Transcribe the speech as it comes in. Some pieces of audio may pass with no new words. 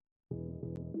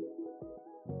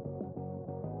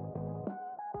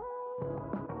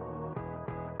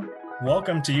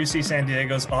Welcome to UC San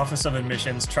Diego's Office of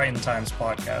Admissions Triton Times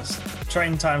podcast.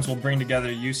 Triton Times will bring together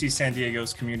UC San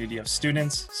Diego's community of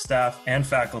students, staff, and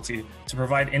faculty to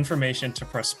provide information to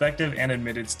prospective and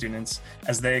admitted students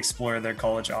as they explore their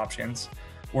college options.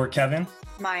 We're Kevin,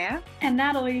 Maya, and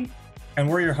Natalie. And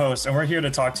we're your hosts, and we're here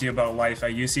to talk to you about life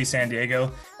at UC San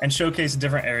Diego and showcase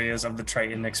different areas of the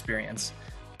Triton experience.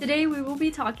 Today, we will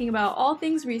be talking about all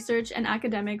things research and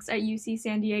academics at UC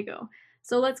San Diego.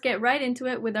 So let's get right into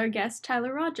it with our guest,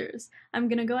 Tyler Rogers. I'm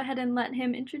going to go ahead and let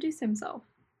him introduce himself.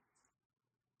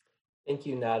 Thank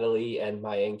you, Natalie and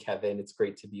Maya and Kevin. It's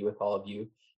great to be with all of you.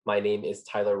 My name is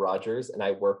Tyler Rogers, and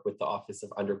I work with the Office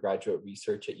of Undergraduate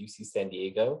Research at UC San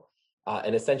Diego.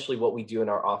 And essentially what we do in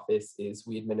our office is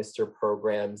we administer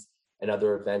programs and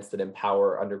other events that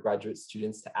empower undergraduate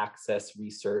students to access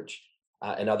research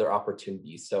and other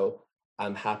opportunities. So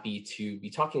I'm happy to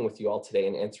be talking with you all today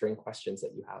and answering questions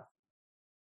that you have.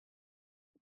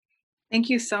 Thank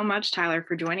you so much, Tyler,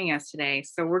 for joining us today.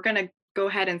 So we're going to go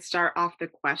ahead and start off the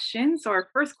questions. So our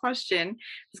first question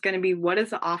is going to be, what is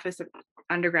the Office of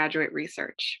Undergraduate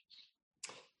Research?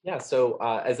 Yeah, so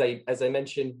as I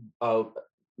mentioned,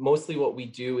 mostly what we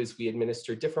do is we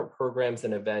administer different programs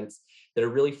and events that are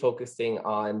really focusing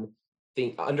on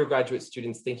the undergraduate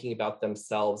students thinking about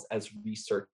themselves as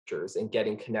researchers and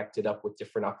getting connected up with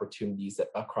different opportunities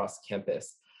across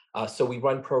campus. So we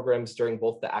run programs during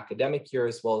both the academic year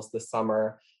as well as the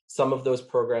summer. Some of those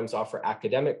programs offer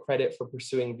academic credit for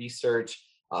pursuing research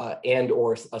and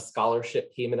or a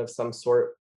scholarship payment of some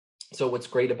sort. So what's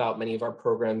great about many of our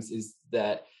programs is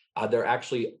that they're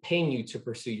actually paying you to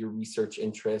pursue your research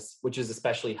interests, which is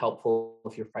especially helpful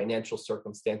if your financial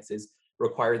circumstances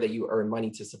require that you earn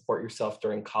money to support yourself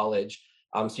during college.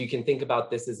 So you can think about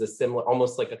this as a similar,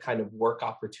 almost like a kind of work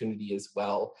opportunity as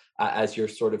well, as you're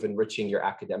sort of enriching your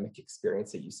academic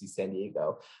experience at UC San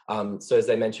Diego. So as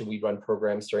I mentioned, we run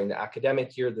programs during the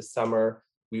academic year, the summer.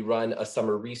 We run a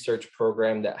summer research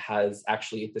program that has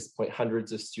actually at this point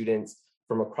hundreds of students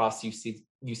from across UC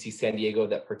San Diego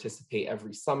that participate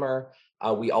every summer.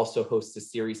 We also host a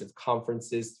series of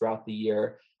conferences throughout the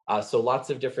year. So lots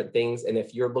of different things. And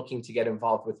if you're looking to get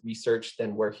involved with research,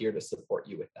 then we're here to support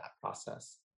you with that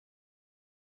process.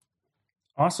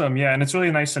 Awesome. Yeah. And it's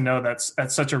really nice to know that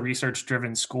at such a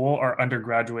research-driven school, our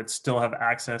undergraduates still have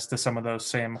access to some of those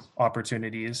same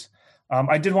opportunities.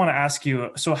 I did want to ask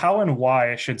you, so how and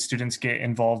why should students get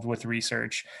involved with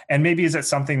research? And maybe is it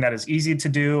something that is easy to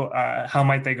do? How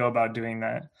might they go about doing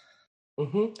that?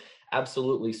 Mm-hmm.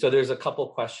 Absolutely. So there's a couple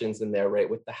questions in there, right,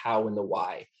 with the how and the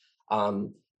why.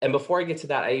 And before I get to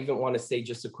that, I even want to say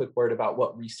just a quick word about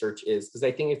what research is, because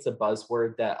I think it's a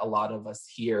buzzword that a lot of us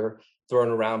hear thrown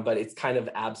around, but it's kind of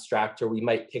abstract, or we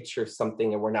might picture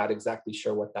something and we're not exactly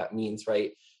sure what that means,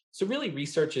 right? So really,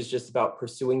 research is just about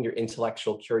pursuing your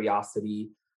intellectual curiosity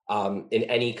in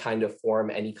any kind of form,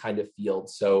 any kind of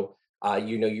field. So,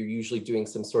 you're usually doing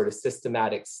some sort of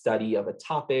systematic study of a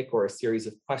topic or a series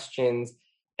of questions,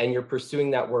 and you're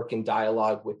pursuing that work in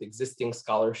dialogue with existing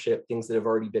scholarship, things that have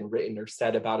already been written or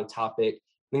said about a topic.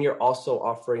 Then you're also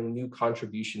offering new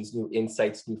contributions, new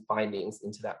insights, new findings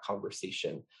into that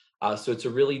conversation. So it's a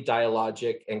really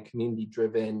dialogic and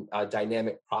community-driven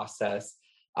dynamic process.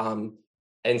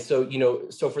 And so,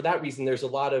 so for that reason, there's a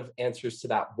lot of answers to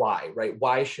that why, right?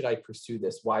 Why should I pursue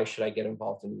this? Why should I get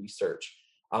involved in research?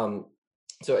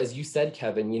 So as you said,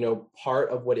 Kevin,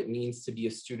 part of what it means to be a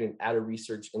student at a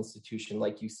research institution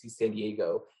like UC San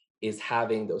Diego is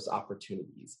having those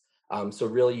opportunities. So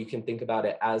really, you can think about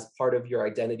it as part of your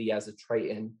identity as a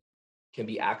Triton can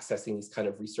be accessing these kind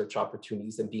of research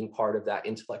opportunities and being part of that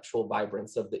intellectual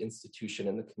vibrance of the institution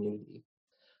and the community.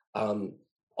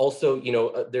 Also,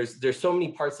 there's so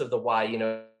many parts of the why,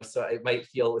 so it might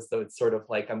feel as though it's sort of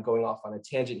like I'm going off on a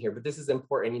tangent here, but this is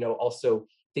important, also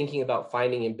thinking about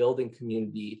finding and building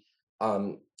community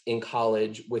in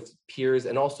college with peers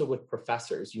and also with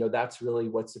professors. That's really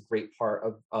what's a great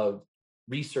part of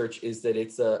research, is that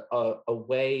it's a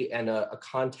way and a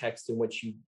context in which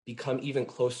you become even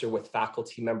closer with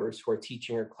faculty members who are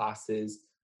teaching your classes,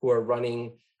 who are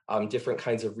running different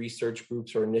kinds of research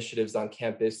groups or initiatives on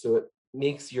campus. So it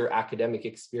makes your academic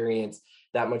experience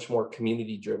that much more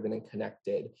community driven and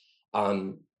connected.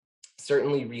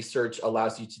 Certainly, research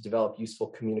allows you to develop useful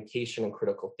communication and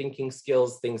critical thinking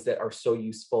skills, things that are so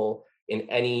useful in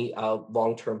any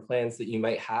long-term plans that you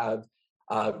might have.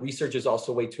 Research is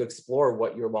also a way to explore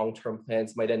what your long-term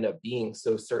plans might end up being.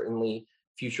 So certainly,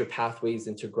 future pathways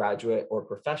into graduate or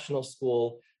professional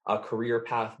school, career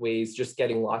pathways, just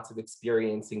getting lots of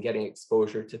experience and getting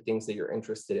exposure to things that you're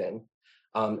interested in.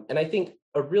 And I think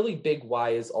a really big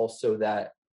why is also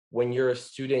that when you're a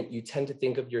student, you tend to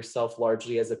think of yourself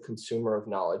largely as a consumer of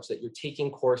knowledge, that you're taking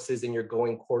courses and you're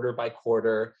going quarter by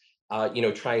quarter,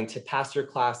 trying to pass your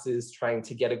classes, trying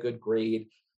to get a good grade.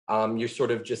 You're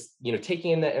sort of just,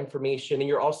 taking in that information, and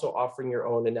you're also offering your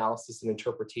own analysis and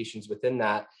interpretations within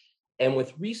that. And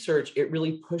with research, it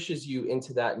really pushes you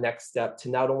into that next step to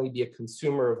not only be a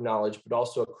consumer of knowledge, but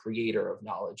also a creator of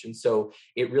knowledge. And so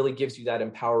it really gives you that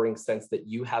empowering sense that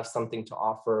you have something to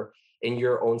offer in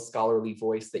your own scholarly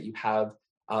voice, that you have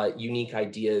unique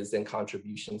ideas and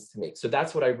contributions to make. So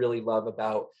that's what I really love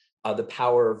about the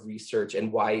power of research,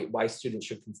 and why students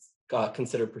should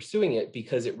consider pursuing it,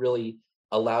 because it really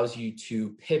allows you to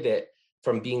pivot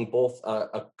from being both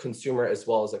a consumer as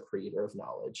well as a creator of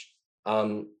knowledge.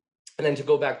 And then to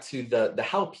go back to the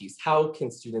how piece, how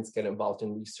can students get involved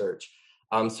in research?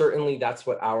 Certainly that's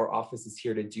what our office is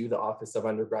here to do, the Office of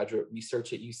Undergraduate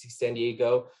Research at UC San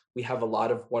Diego. We have a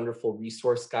lot of wonderful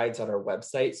resource guides on our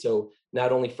website. So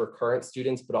not only for current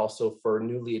students, but also for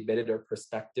newly admitted or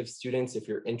prospective students, if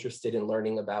you're interested in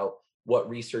learning about what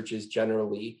research is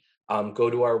generally, go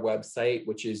to our website,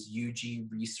 which is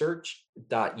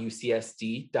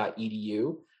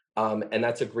ugresearch.ucsd.edu. And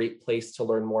that's a great place to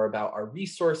learn more about our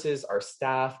resources, our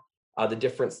staff, the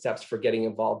different steps for getting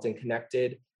involved and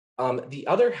connected. The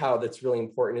other how that's really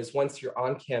important is once you're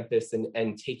on campus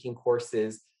and taking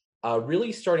courses,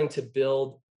 really starting to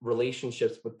build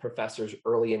relationships with professors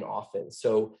early and often.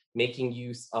 So making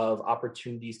use of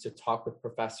opportunities to talk with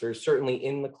professors, certainly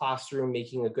in the classroom,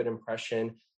 making a good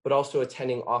impression, but also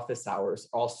attending office hours,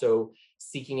 also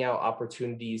seeking out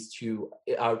opportunities to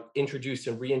introduce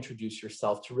and reintroduce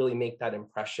yourself to really make that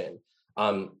impression.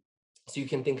 So you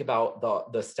can think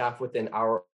about the staff within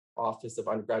our Office of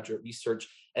Undergraduate Research,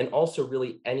 and also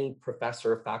really any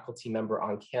professor or faculty member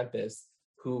on campus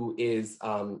who is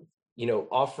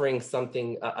offering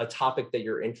something, a topic that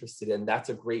you're interested in. That's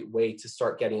a great way to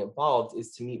start getting involved,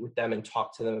 is to meet with them and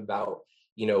talk to them about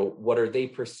what are they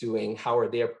pursuing, how are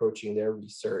they approaching their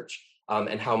research,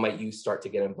 and how might you start to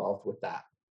get involved with that.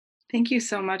 Thank you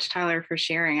so much, Tyler, for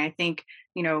sharing. I think,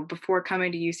 before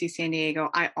coming to UC San Diego,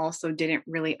 I also didn't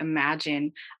really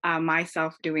imagine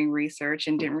myself doing research,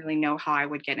 and didn't really know how I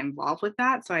would get involved with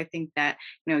that. So I think that,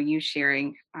 you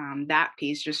sharing that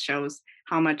piece just shows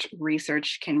how much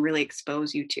research can really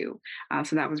expose you to.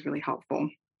 So that was really helpful.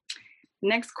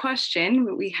 Next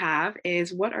question we have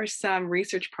is, what are some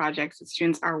research projects that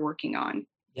students are working on?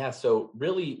 Yeah, so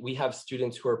really we have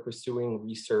students who are pursuing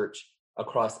research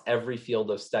across every field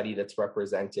of study that's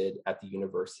represented at the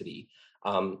university.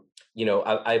 I'm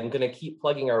going to keep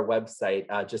plugging our website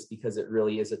just because it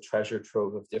really is a treasure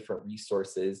trove of different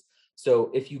resources. So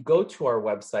if you go to our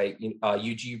website,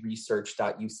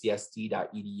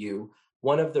 ugresearch.ucsd.edu,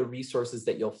 one of the resources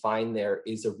that you'll find there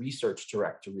is a research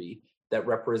directory that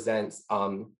represents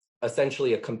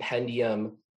essentially a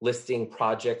compendium listing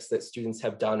projects that students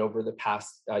have done over the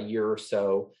past year or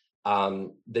so,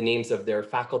 the names of their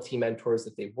faculty mentors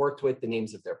that they've worked with, the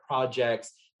names of their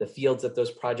projects, the fields that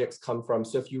those projects come from.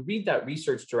 So if you read that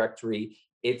research directory,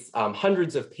 it's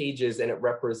hundreds of pages, and it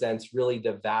represents really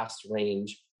the vast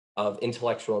range of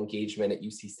intellectual engagement at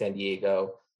UC San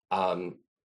Diego.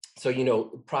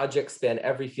 Projects span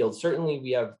every field. Certainly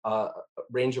we have a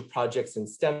range of projects in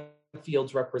STEM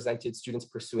fields represented, students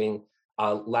pursuing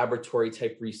laboratory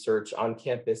type research on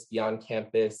campus, beyond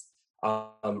campus.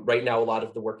 Right now, a lot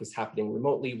of the work is happening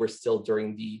remotely. We're still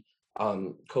during the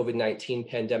COVID-19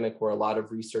 pandemic, where a lot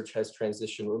of research has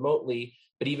transitioned remotely.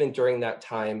 But even during that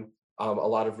time, a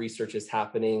lot of research is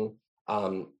happening.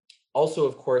 Also,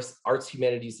 of course, arts,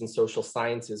 humanities, and social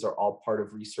sciences are all part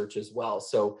of research as well.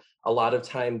 So a lot of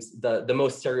times, the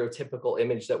most stereotypical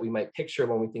image that we might picture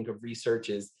when we think of research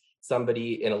is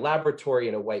somebody in a laboratory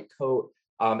in a white coat.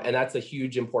 And that's a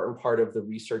huge important part of the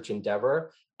research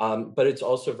endeavor. But it's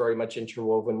also very much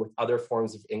interwoven with other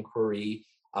forms of inquiry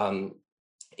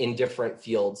in different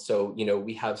fields. So,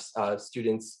 we have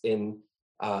students in,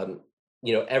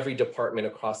 every department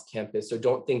across campus. So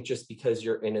don't think just because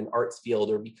you're in an arts field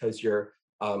or because you're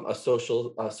a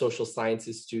social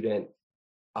sciences student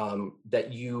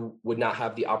that you would not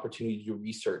have the opportunity to do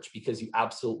research, because you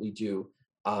absolutely do.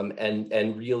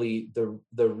 And really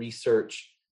the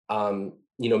research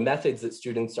methods that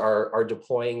students are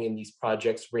deploying in these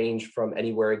projects range from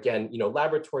anywhere, again,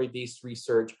 laboratory-based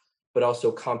research, but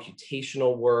also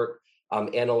computational work,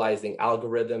 analyzing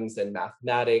algorithms and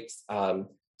mathematics,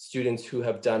 students who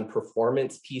have done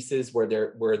performance pieces where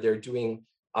they're doing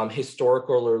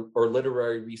historical or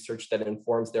literary research that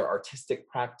informs their artistic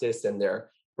practice and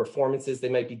their performances. They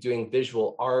might be doing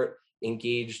visual art,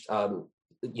 engaged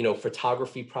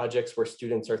photography projects where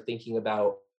students are thinking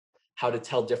about how to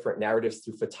tell different narratives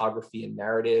through photography and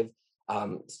narrative,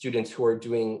 students who are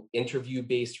doing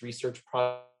interview-based research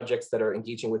projects that are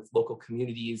engaging with local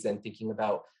communities and thinking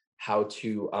about how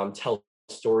to tell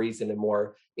stories in a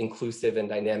more inclusive and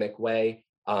dynamic way.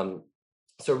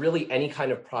 So really any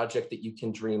kind of project that you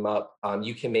can dream up,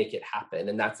 you can make it happen.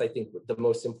 And that's, I think, the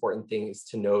most important thing is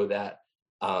to know that,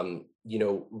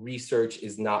 research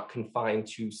is not confined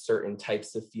to certain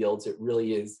types of fields. It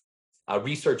really is,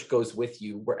 research goes with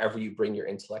you wherever you bring your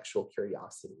intellectual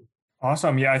curiosity.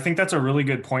 Awesome. Yeah, I think that's a really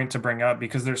good point to bring up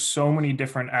because there's so many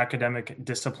different academic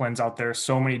disciplines out there,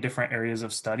 so many different areas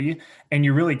of study, and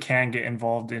you really can get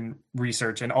involved in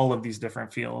research in all of these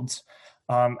different fields.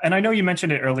 And I know you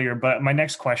mentioned it earlier, but my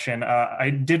next question,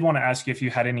 I did want to ask you if you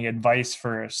had any advice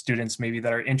for students maybe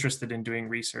that are interested in doing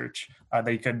research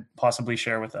that you could possibly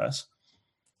share with us.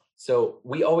 So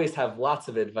we always have lots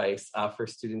of advice for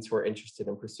students who are interested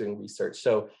in pursuing research.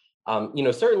 So,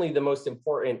 certainly the most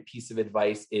important piece of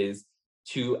advice is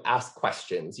to ask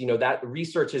questions. That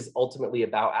research is ultimately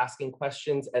about asking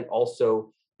questions, and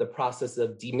also the process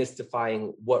of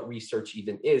demystifying what research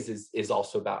even is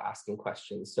also about asking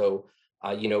questions. So,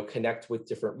 connect with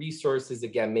different resources,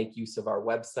 again, make use of our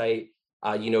website,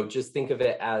 just think of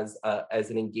it as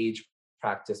an engaged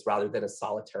practice rather than a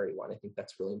solitary one. I think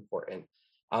that's really important.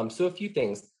 So a few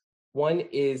things. One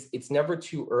is it's never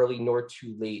too early nor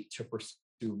too late to pursue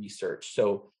research.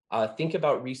 So think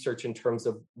about research in terms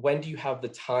of when do you have the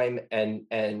time and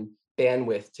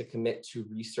bandwidth to commit to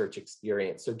research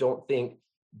experience. So don't think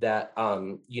that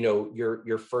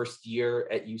your first year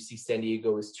at UC San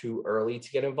Diego is too early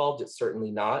to get involved. It's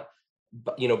certainly not.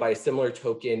 But by a similar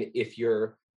token, if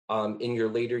you're in your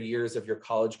later years of your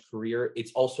college career,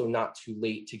 it's also not too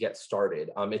late to get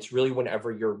started. It's really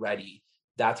whenever you're ready.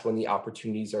 That's when the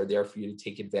opportunities are there for you to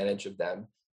take advantage of them.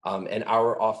 And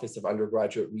our Office of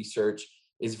Undergraduate Research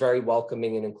is very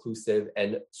welcoming and inclusive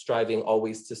and striving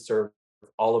always to serve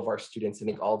all of our students and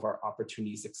make all of our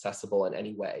opportunities accessible in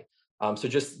any way. So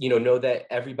just, know that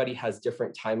everybody has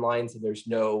different timelines and there's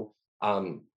no,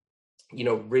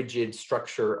 rigid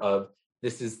structure of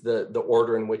this is the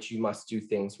order in which you must do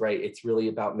things, right? It's really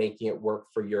about making it work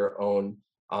for your own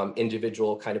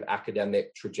individual kind of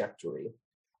academic trajectory.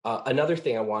 Another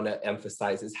thing I want to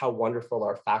emphasize is how wonderful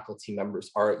our faculty members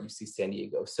are at UC San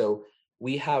Diego. So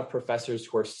we have professors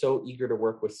who are so eager to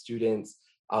work with students,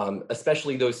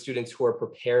 especially those students who are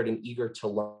prepared and eager to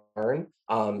learn.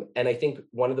 And I think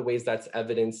one of the ways that's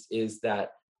evidenced is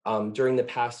that during the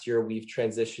past year, we've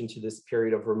transitioned to this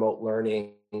period of remote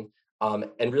learning,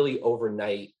 and really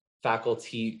overnight,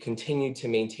 faculty continue to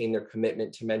maintain their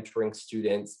commitment to mentoring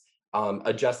students,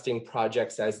 adjusting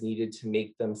projects as needed to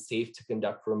make them safe to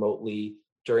conduct remotely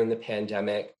during the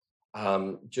pandemic,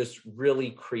 just really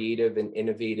creative and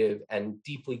innovative and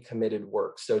deeply committed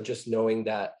work. So just knowing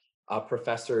that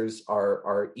professors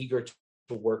are eager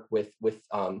to work with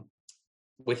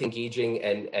engaging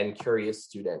and curious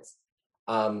students.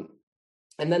 And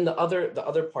then the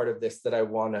other part of this that I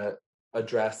want to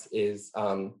address is,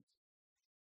 I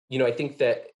think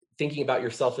that thinking about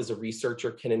yourself as a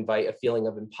researcher can invite a feeling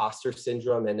of imposter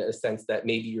syndrome, and a sense that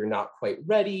maybe you're not quite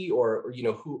ready, or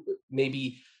who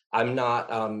maybe I'm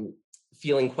not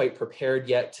feeling quite prepared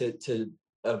yet to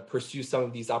pursue some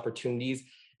of these opportunities.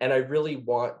 And I really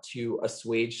want to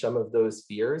assuage some of those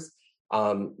fears.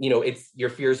 Your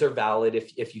fears are valid.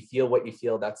 If you feel what you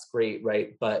feel, that's great,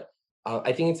 right? But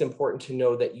I think it's important to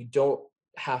know that you don't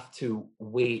have to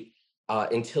wait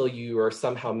until you are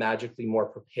somehow magically more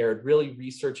prepared. Really,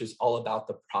 research is all about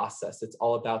the process. It's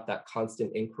all about that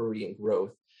constant inquiry and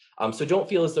growth. So don't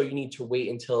feel as though you need to wait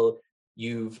until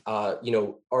you've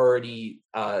already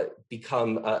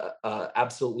become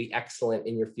absolutely excellent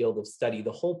in your field of study.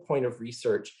 The whole point of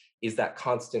research is that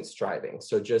constant striving.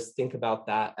 So just think about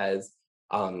that as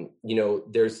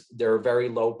there are very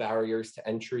low barriers to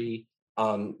entry.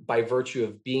 By virtue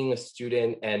of being a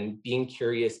student and being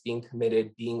curious, being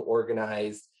committed, being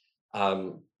organized,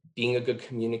 being a good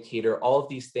communicator, all of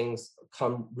these things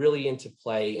come really into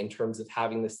play in terms of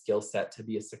having the skill set to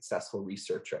be a successful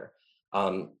researcher.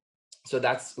 So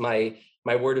that's my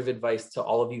word of advice to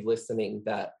all of you listening,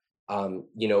 that,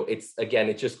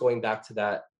 it's just going back to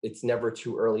that, it's never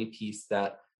too early piece,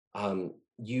 that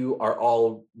you are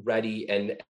all ready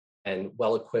and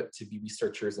well-equipped to be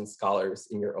researchers and scholars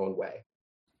in your own way.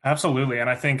 Absolutely. And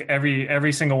I think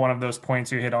every single one of those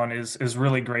points you hit on is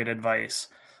really great advice.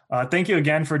 Thank you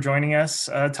again for joining us,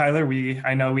 Tyler.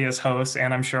 I know we as hosts,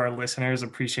 and I'm sure our listeners,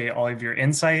 appreciate all of your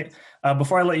insight.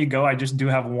 Before I let you go, I just do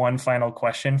have one final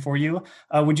question for you.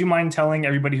 Would you mind telling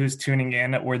everybody who's tuning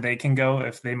in where they can go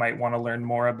if they might want to learn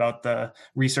more about the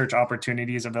research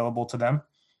opportunities available to them?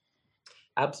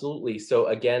 Absolutely. So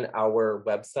again, our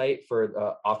website for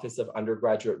the Office of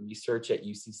Undergraduate Research at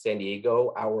UC San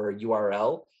Diego, our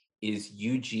URL is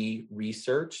UG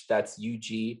Research. That's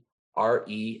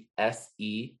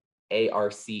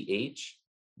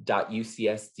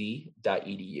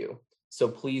UGRESEARCH.UCSD.edu. So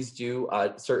please do,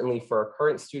 certainly for our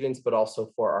current students, but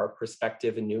also for our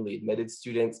prospective and newly admitted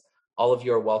students, all of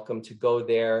you are welcome to go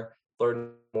there,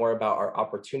 learn more about our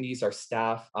opportunities, our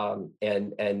staff,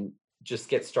 and just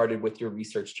get started with your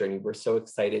research journey. We're so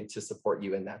excited to support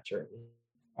you in that journey.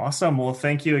 Awesome. Well,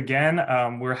 thank you again.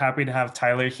 We're happy to have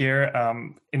Tyler here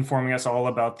informing us all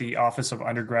about the Office of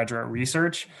Undergraduate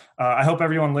Research. I hope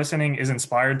everyone listening is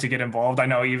inspired to get involved. I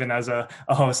know even as a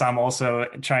host, I'm also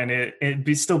trying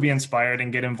to still be inspired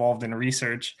and get involved in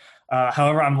research.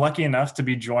 However, I'm lucky enough to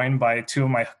be joined by two of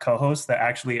my co-hosts that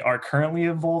actually are currently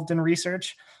involved in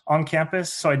research on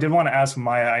campus. So I did want to ask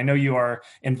Maya, I know you are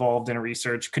involved in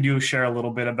research. Could you share a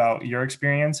little bit about your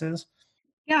experiences?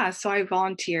 Yeah, so I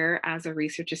volunteer as a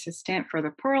research assistant for the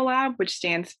Pearl Lab, which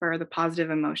stands for the Positive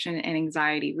Emotion and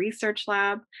Anxiety Research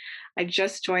Lab. I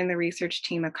just joined the research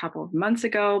team a couple of months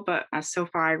ago, but so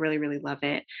far I really, really love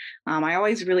it. I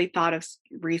always really thought of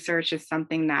research as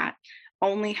something that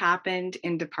only happened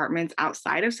in departments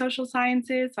outside of social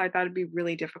sciences. So I thought it'd be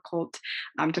really difficult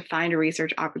to find a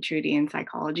research opportunity in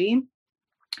psychology.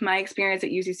 My experience at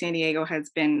UC San Diego has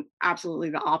been absolutely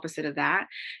the opposite of that. I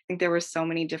think there were so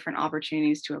many different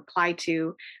opportunities to apply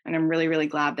to, and I'm really, really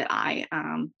glad that I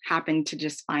happened to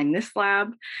just find this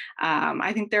lab.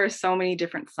 I think there are so many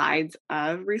different sides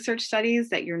of research studies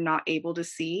that you're not able to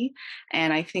see,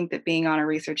 and I think that being on a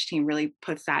research team really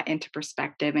puts that into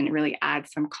perspective and it really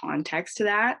adds some context to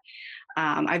that.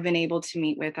 I've been able to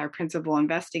meet with our principal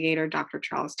investigator, Dr.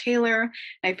 Charles Taylor.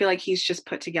 I feel like he's just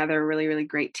put together a really, really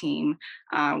great team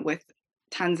with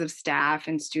tons of staff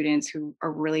and students who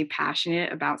are really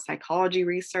passionate about psychology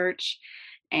research.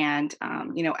 And,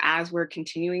 as we're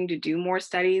continuing to do more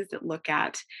studies that look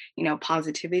at,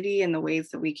 positivity and the ways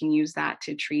that we can use that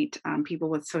to treat people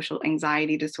with social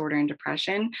anxiety disorder and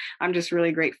depression, I'm just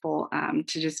really grateful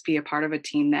to just be a part of a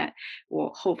team that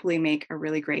will hopefully make a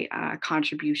really great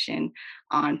contribution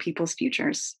on people's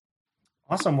futures.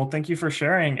 Awesome. Well, thank you for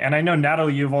sharing. And I know,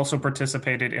 Natalie, you've also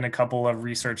participated in a couple of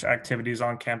research activities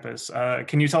on campus.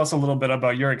 Can you tell us a little bit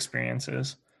about your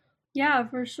experiences? Yeah,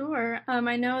 for sure.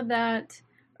 I know that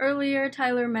earlier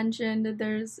Tyler mentioned that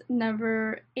there's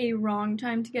never a wrong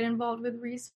time to get involved with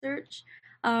research.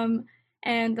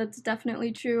 And that's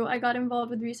definitely true. I got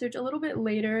involved with research a little bit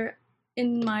later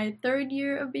in my third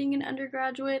year of being an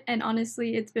undergraduate, and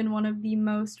honestly, it's been one of the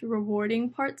most rewarding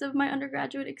parts of my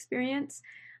undergraduate experience.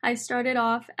 I started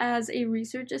off as a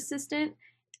research assistant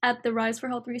at the Rise for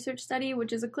Health research study,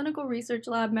 which is a clinical research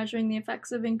lab measuring the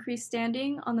effects of increased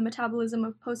standing on the metabolism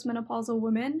of postmenopausal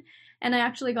women. And I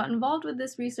actually got involved with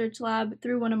this research lab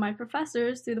through one of my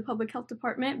professors through the public health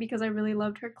department because I really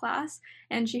loved her class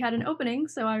and she had an opening.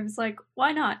 So I was like,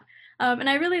 why not? And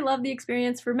I really loved the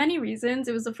experience for many reasons.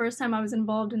 It was the first time I was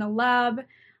involved in a lab.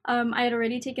 I had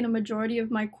already taken a majority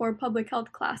of my core public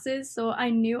health classes, so I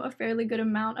knew a fairly good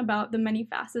amount about the many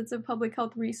facets of public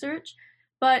health research.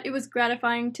 But it was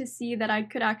gratifying to see that I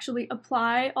could actually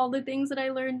apply all the things that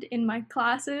I learned in my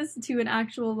classes to an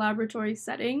actual laboratory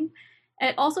setting.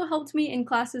 It also helped me in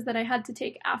classes that I had to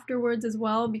take afterwards as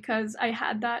well because I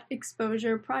had that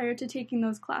exposure prior to taking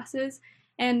those classes,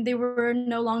 and they were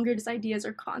no longer just ideas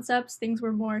or concepts, things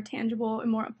were more tangible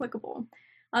and more applicable.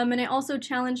 And it also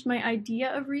challenged my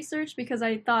idea of research because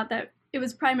I thought that it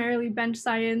was primarily bench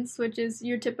science, which is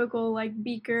your typical like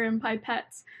beaker and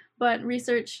pipettes, but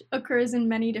research occurs in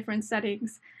many different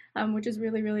settings, which is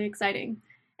really, really exciting.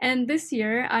 And this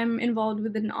year, I'm involved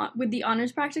with the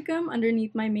honors practicum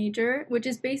underneath my major, which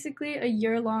is basically a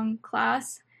year-long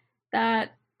class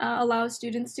that allows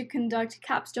students to conduct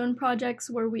capstone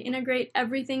projects where we integrate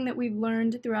everything that we've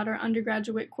learned throughout our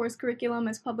undergraduate course curriculum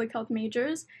as public health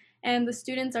majors. And the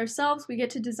students ourselves, we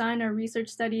get to design our research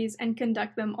studies and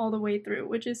conduct them all the way through,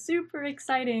 which is super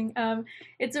exciting.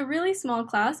 It's a really small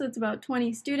class, so it's about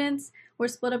 20 students. We're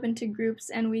split up into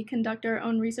groups and we conduct our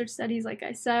own research studies, like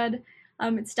I said.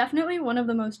 It's definitely one of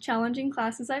the most challenging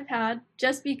classes I've had,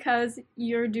 just because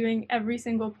you're doing every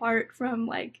single part from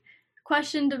like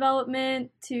question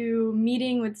development to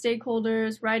meeting with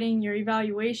stakeholders, writing your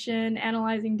evaluation,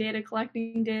 analyzing data,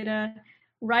 collecting data,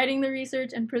 writing the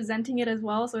research and presenting it as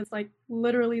well. So it's like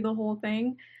literally the whole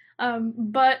thing.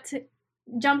 But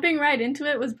jumping right into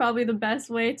it was probably the best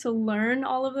way to learn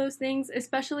all of those things,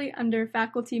 especially under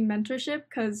faculty mentorship,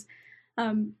 because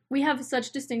we have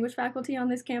such distinguished faculty on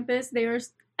this campus. They are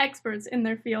experts in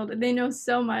their field. They know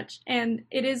so much. And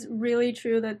it is really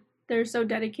true that they're so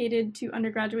dedicated to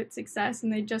undergraduate success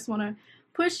and they just want to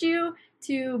push you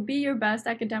to be your best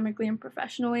academically and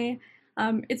professionally.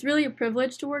 It's really a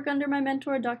privilege to work under my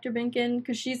mentor, Dr. Binkin,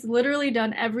 because she's literally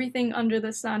done everything under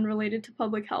the sun related to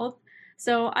public health.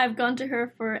 So I've gone to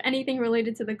her for anything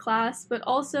related to the class, but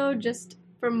also just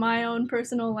for my own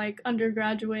personal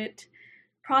undergraduate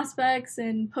prospects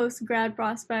and post-grad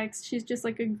prospects. She's just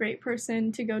a great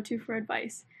person to go to for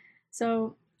advice.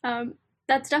 So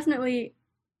that's definitely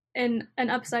an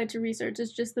upside to research.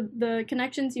 It's just the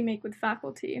connections you make with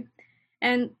faculty.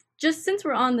 And just since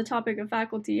we're on the topic of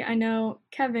faculty, I know,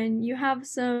 Kevin, you have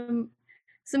some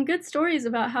good stories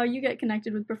about how you get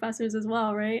connected with professors as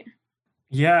well, right?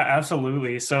 Yeah,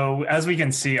 absolutely. So as we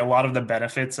can see, a lot of the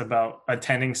benefits about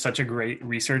attending such a great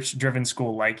research-driven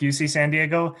school like UC San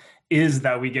Diego is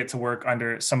that we get to work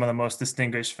under some of the most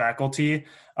distinguished faculty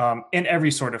in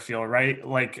every sort of field, right?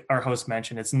 Like our host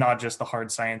mentioned, it's not just the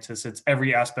hard sciences, it's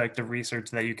every aspect of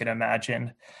research that you can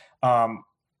imagine.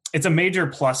 It's a major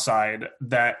plus side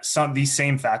that these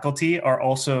same faculty are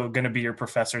also going to be your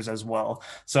professors as well.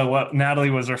 So what Natalie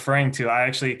was referring to, I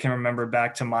actually can remember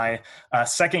back to my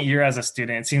second year as a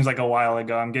student. It seems like a while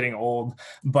ago. I'm getting old,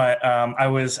 but I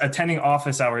was attending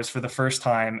office hours for the first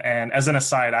time. And as an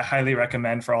aside, I highly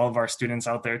recommend for all of our students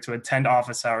out there to attend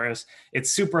office hours.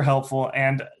 It's super helpful.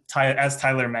 And as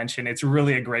Tyler mentioned, it's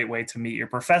really a great way to meet your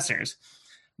professors.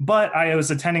 But I was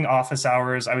attending office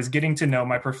hours. I was getting to know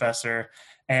my professor.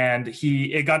 And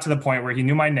it got to the point where he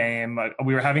knew my name.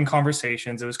 We were having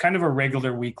conversations. It was kind of a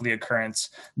regular weekly occurrence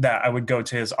that I would go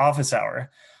to his office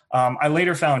hour. I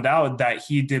later found out that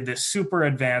he did this super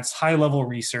advanced high-level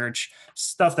research,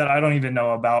 stuff that I don't even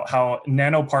know about, how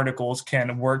nanoparticles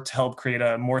can work to help create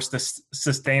a more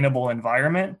sustainable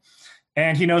environment.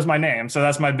 And he knows my name. So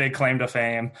that's my big claim to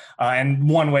fame. And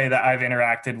one way that I've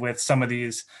interacted with some of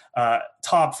these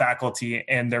top faculty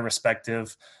in their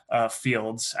respective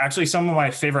fields. Actually, some of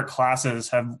my favorite classes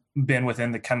have been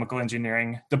within the chemical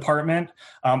engineering department.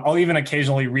 I'll even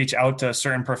occasionally reach out to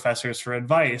certain professors for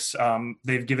advice.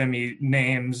 They've given me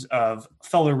names of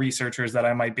fellow researchers that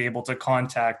I might be able to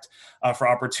contact for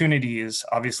opportunities.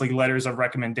 Obviously, letters of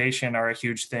recommendation are a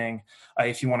huge thing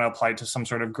if you want to apply to some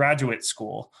sort of graduate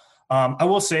school. I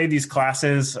will say these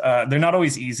classes, they're not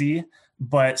always easy,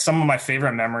 but some of my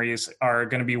favorite memories are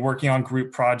going to be working on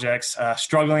group projects,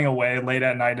 struggling away late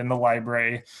at night in the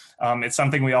library. It's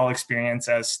something we all experience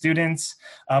as students,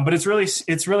 but it's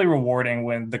really rewarding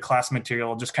when the class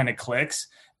material just kind of clicks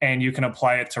and you can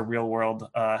apply it to real world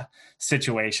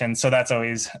situations. So that's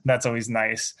always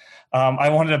nice. I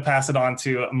wanted to pass it on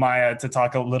to Maya to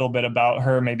talk a little bit about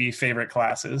her maybe favorite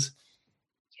classes.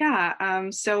 Yeah,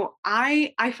 so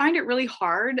I find it really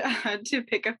hard to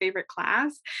pick a favorite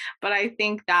class, but I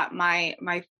think that my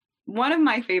one of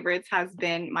my favorites has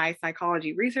been my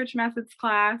psychology research methods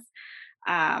class.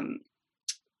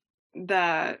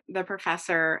 The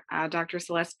professor, Dr.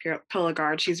 Celeste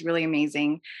Pilligard, she's really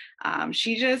amazing.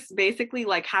 She just basically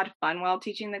had fun while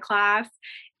teaching the class.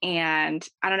 And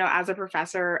I don't know, as a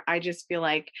professor, I just feel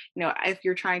like, if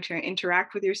you're trying to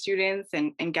interact with your students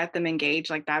and get them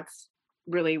engaged, that's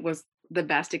really was the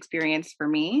best experience for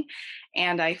me.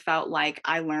 And I felt like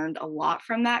I learned a lot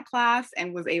from that class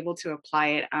and was able to apply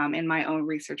it in my own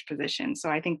research position. So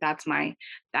I think that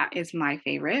is my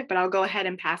favorite, but I'll go ahead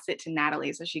and pass it to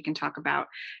Natalie so she can talk about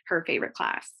her favorite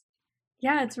class.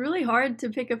 Yeah, it's really hard to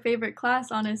pick a favorite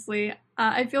class, honestly.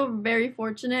 I feel very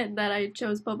fortunate that I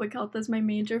chose public health as my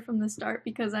major from the start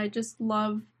because I just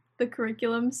love the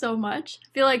curriculum so much. I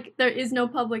feel like there is no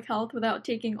public health without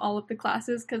taking all of the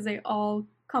classes because they all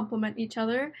complement each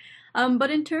other.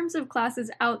 But in terms of classes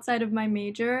outside of my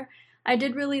major, I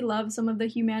did really love some of the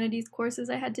humanities courses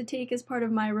I had to take as part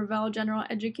of my Revelle General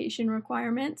Education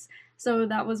requirements. So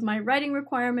that was my writing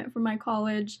requirement for my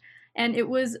college, and it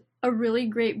was a really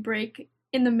great break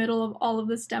in the middle of all of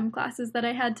the STEM classes that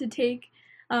I had to take.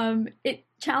 It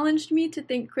challenged me to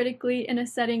think critically in a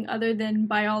setting other than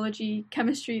biology,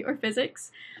 chemistry, or physics.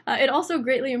 It also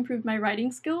greatly improved my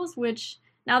writing skills, which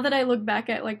now that I look back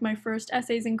at my first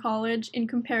essays in college in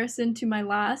comparison to my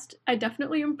last, I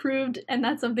definitely improved, and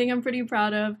that's something I'm pretty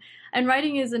proud of. And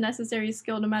writing is a necessary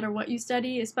skill no matter what you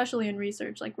study, especially in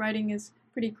research. Writing is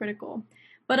pretty critical.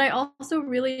 But I also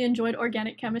really enjoyed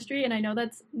organic chemistry, and I know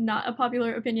that's not a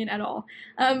popular opinion at all.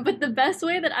 But the best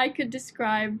way that I could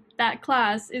describe that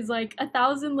class is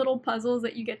 1,000 little puzzles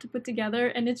that you get to put together,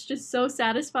 and it's just so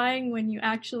satisfying when you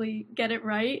actually get it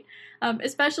right.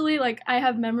 Especially, I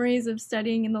have memories of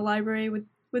studying in the library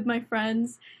with my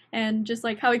friends, and just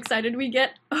how excited we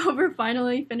get over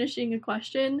finally finishing a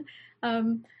question.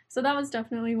 So that was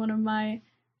definitely one of my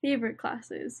favorite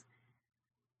classes.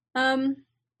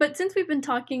 But since we've been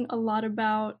talking a lot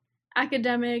about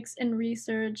academics and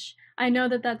research, I know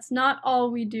that that's not all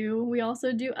we do. We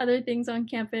also do other things on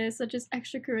campus, such as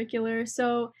extracurricular.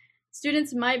 So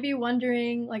students might be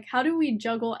wondering, like, how do we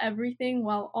juggle everything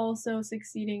while also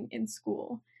succeeding in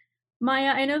school? Maya,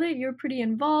 I know that you're pretty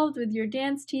involved with your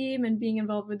dance team and being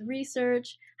involved with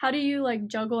research. How do you like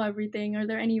juggle everything? Are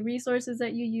there any resources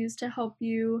that you use to help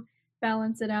you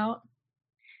balance it out?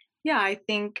 Yeah, I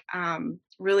think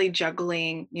really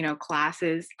juggling,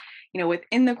 classes,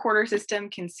 within the quarter system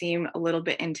can seem a little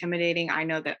bit intimidating. I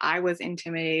know that I was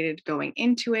intimidated going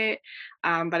into it,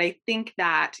 but I think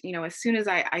that, as soon as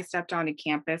I stepped onto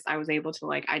campus, I was able to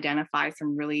like identify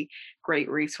some really great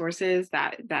resources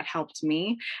that helped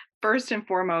me. First and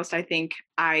foremost, I think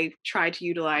I tried to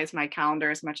utilize my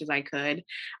calendar as much as I could,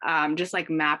 just like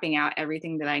mapping out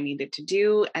everything that I needed to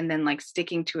do, and then like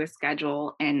sticking to a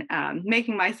schedule and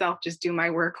making myself just do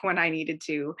my work when I needed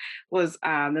to was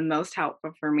the most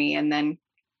helpful for me. And then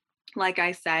like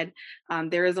I said,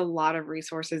 there is a lot of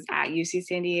resources at UC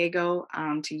San Diego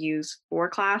to use for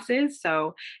classes. So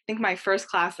I think my first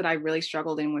class that I really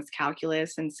struggled in was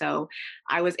calculus. And so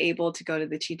I was able to go to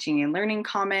the Teaching and Learning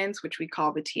Commons, which we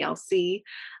call the TLC,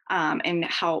 and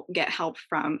get help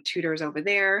from tutors over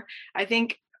there. I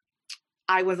think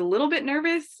I was a little bit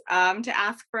nervous to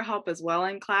ask for help as well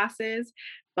in classes.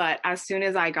 But as soon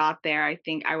as I got there, I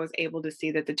think I was able to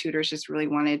see that the tutors just really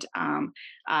wanted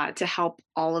to help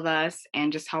all of us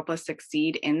and just help us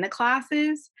succeed in the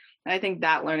classes. And I think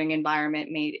that learning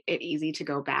environment made it easy to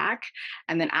go back.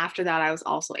 And then after that, I was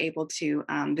also able to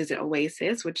visit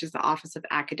OASIS, which is the Office of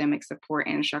Academic Support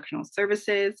and Instructional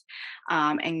Services,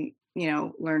 and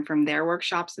learn from their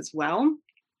workshops as well.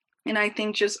 And I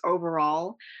think just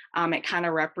overall, it kind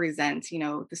of represents,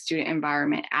 the student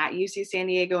environment at UC San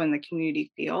Diego and the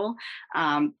community feel.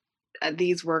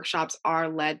 These workshops are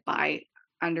led by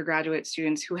undergraduate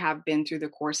students who have been through the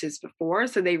courses before.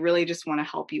 So they really just want to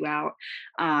help you out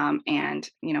and,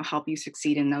 help you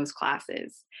succeed in those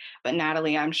classes. But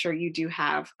Natalie, I'm sure you do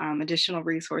have additional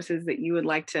resources that you would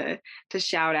like to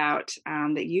shout out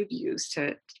that you've used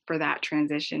for that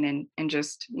transition and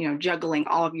just, juggling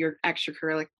all of your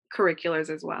extracurriculars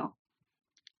as well.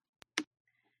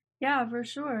 Yeah, for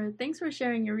sure. Thanks for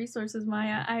sharing your resources,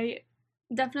 Maya. I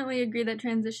definitely agree that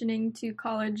transitioning to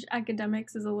college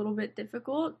academics is a little bit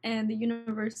difficult, and the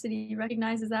university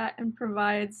recognizes that and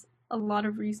provides a lot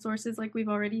of resources like we've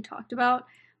already talked about.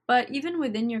 But even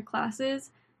within your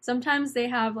classes, sometimes they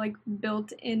have like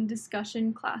built-in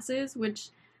discussion classes, which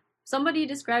somebody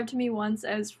described to me once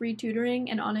as free tutoring,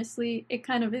 and honestly, it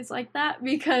kind of is like that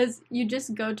because you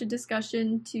just go to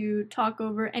discussion to talk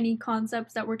over any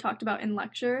concepts that were talked about in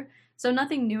lecture, so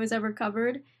nothing new is ever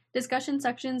covered. Discussion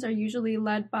sections are usually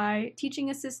led by teaching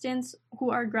assistants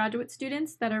who are graduate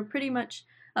students that are pretty much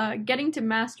getting to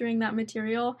mastering that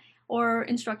material, or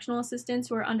instructional assistants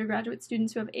who are undergraduate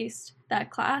students who have aced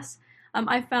that class.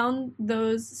 I found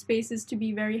those spaces to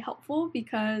be very helpful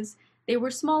because they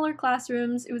were smaller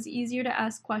classrooms, it was easier to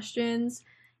ask questions,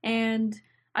 and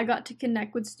I got to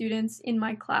connect with students in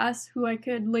my class who I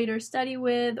could later study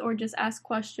with or just ask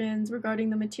questions regarding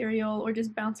the material or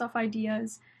just bounce off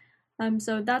ideas.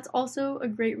 So that's also a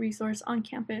great resource on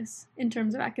campus in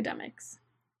terms of academics.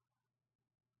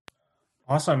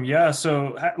 Awesome. Yeah.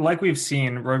 So, like we've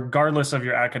seen, regardless of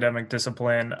your academic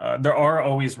discipline, there are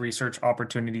always research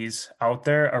opportunities out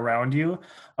there around you.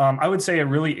 I would say it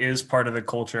really is part of the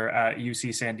culture at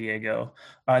UC San Diego.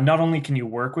 Not only can you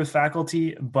work with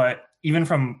faculty, but even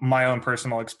from my own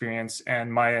personal experience,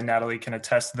 and Maya and Natalie can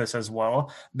attest to this as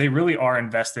well, they really are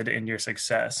invested in your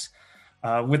success.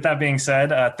 With that being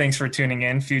said, thanks for tuning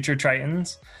in, future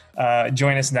Tritons.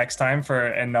 Join us next time for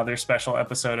another special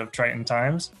episode of Triton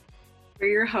Times. We're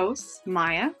your hosts,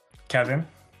 Maya, Kevin,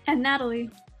 and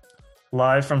Natalie.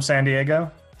 Live from San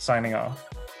Diego, signing off.